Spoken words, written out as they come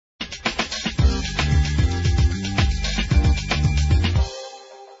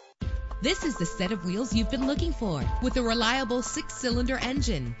This is the set of wheels you've been looking for, with a reliable 6-cylinder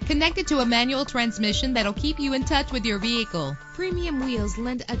engine connected to a manual transmission that'll keep you in touch with your vehicle. Premium wheels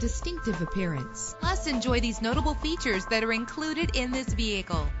lend a distinctive appearance. Plus, enjoy these notable features that are included in this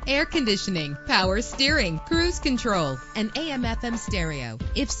vehicle: air conditioning, power steering, cruise control, and AM/FM stereo.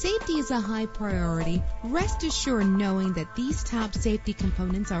 If safety is a high priority, rest assured knowing that these top safety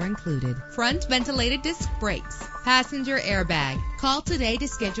components are included: front ventilated disc brakes, passenger airbag. Call today to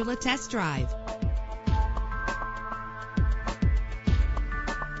schedule a test drive.